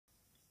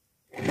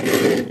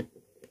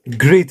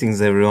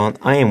Greetings everyone,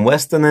 I am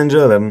Western Ninja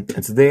 11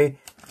 and today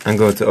I'm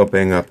going to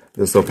open up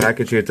this little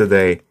package here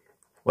today.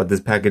 What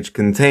this package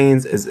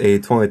contains is a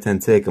 2010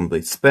 Take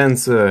Complete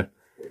Spencer.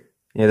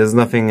 Yeah, there's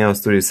nothing else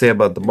to really say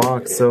about the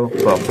box, so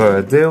without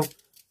further ado,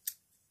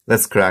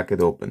 let's crack it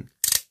open.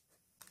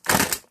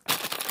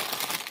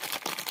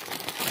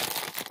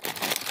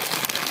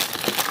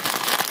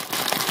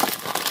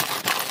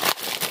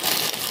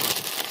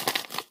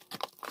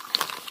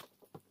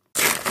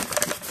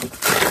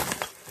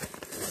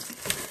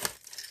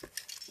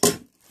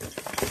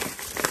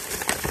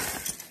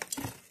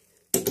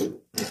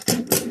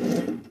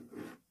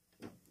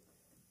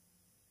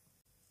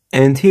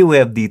 And here we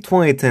have the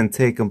 2010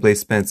 Take Complete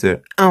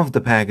Spencer out of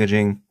the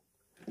packaging.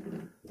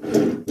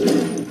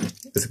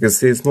 As you can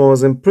see, it's more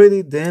in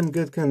pretty damn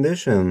good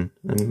condition.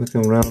 I'm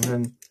looking around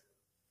him.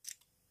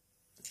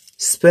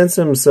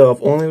 Spencer himself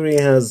only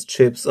really has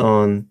chips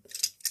on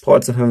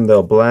parts of him that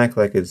are black,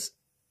 like his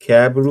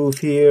cab roof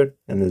here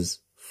and his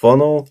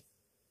funnel.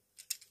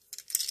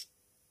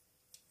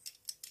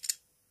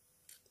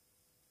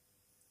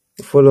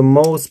 For the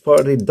most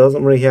part, he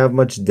doesn't really have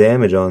much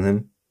damage on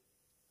him.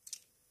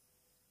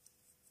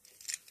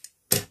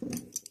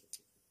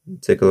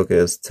 Take a look at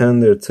his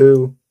tender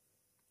too.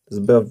 There's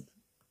a bit of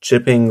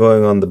chipping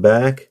going on the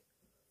back.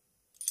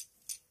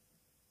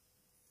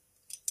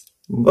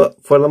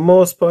 But for the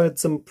most part,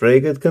 it's in pretty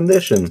good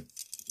condition.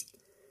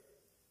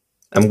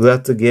 I'm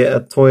glad to get a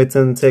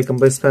 2010 Take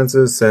Complete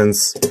Spencer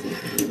since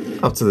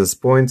up to this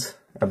point,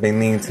 I've been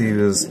needing to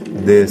use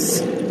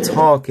this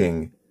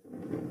talking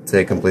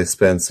Take Complete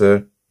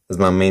Spencer as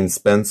my main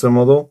Spencer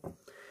model.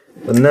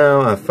 But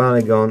now I've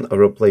finally gotten a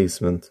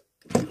replacement.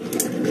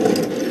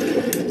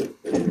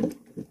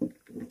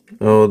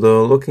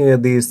 Although looking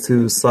at these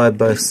two side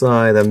by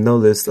side, I've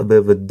noticed a bit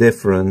of a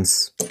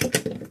difference.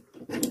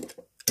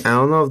 I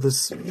don't know if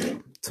this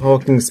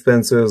talking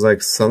Spencer is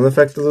like sun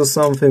affected or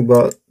something,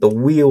 but the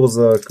wheels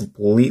are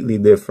completely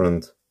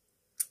different.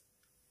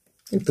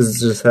 I think this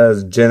just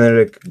has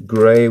generic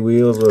gray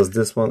wheels, whereas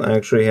this one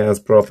actually has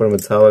proper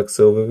metallic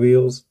silver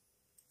wheels.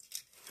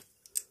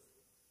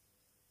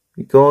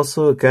 You can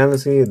also kind of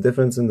see a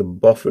difference in the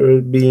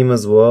buffer beam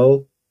as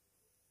well.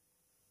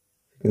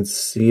 You can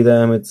see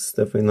them, it's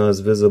definitely not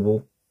as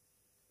visible.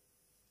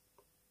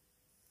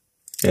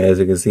 As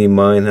you can see,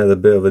 mine has a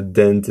bit of a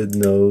dented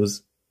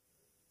nose.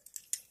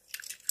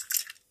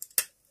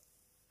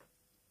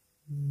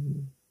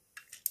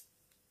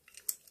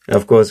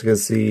 Of course, you can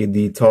see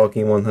the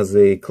talking one has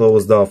a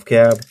closed off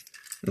cab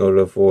in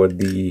order for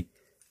the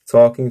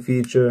talking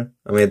feature.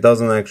 I mean, it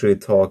doesn't actually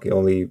talk, it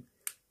only,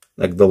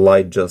 like, the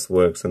light just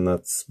works, and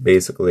that's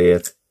basically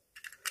it.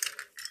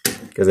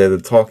 Because the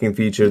talking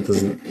feature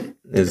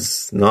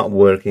is not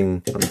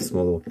working on this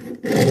model.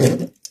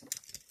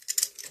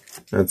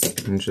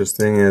 That's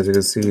interesting, as you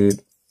can see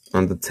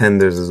on the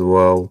tenders as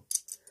well.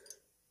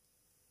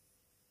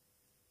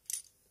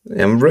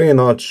 I'm really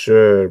not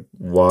sure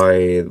why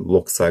it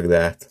looks like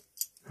that.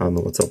 I don't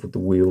know what's up with the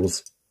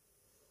wheels.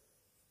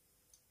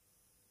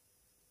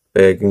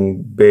 But I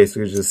can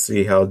basically just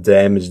see how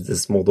damaged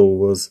this model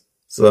was.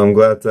 So I'm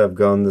glad to have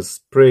gotten this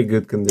pretty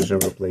good condition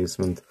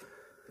replacement.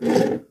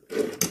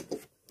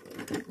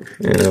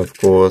 And of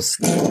course,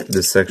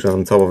 this section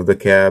on top of the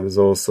cab is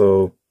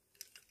also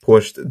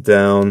pushed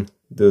down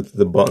due to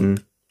the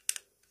button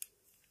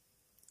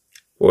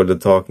for the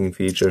talking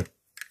feature.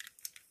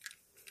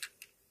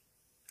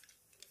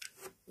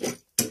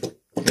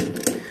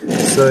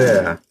 So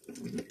yeah.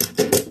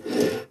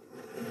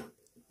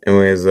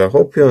 Anyways, I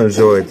hope you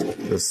enjoyed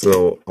this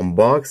little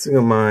unboxing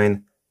of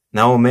mine.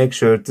 Now I'll make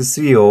sure to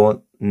see you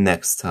all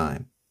next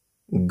time.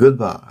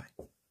 Goodbye.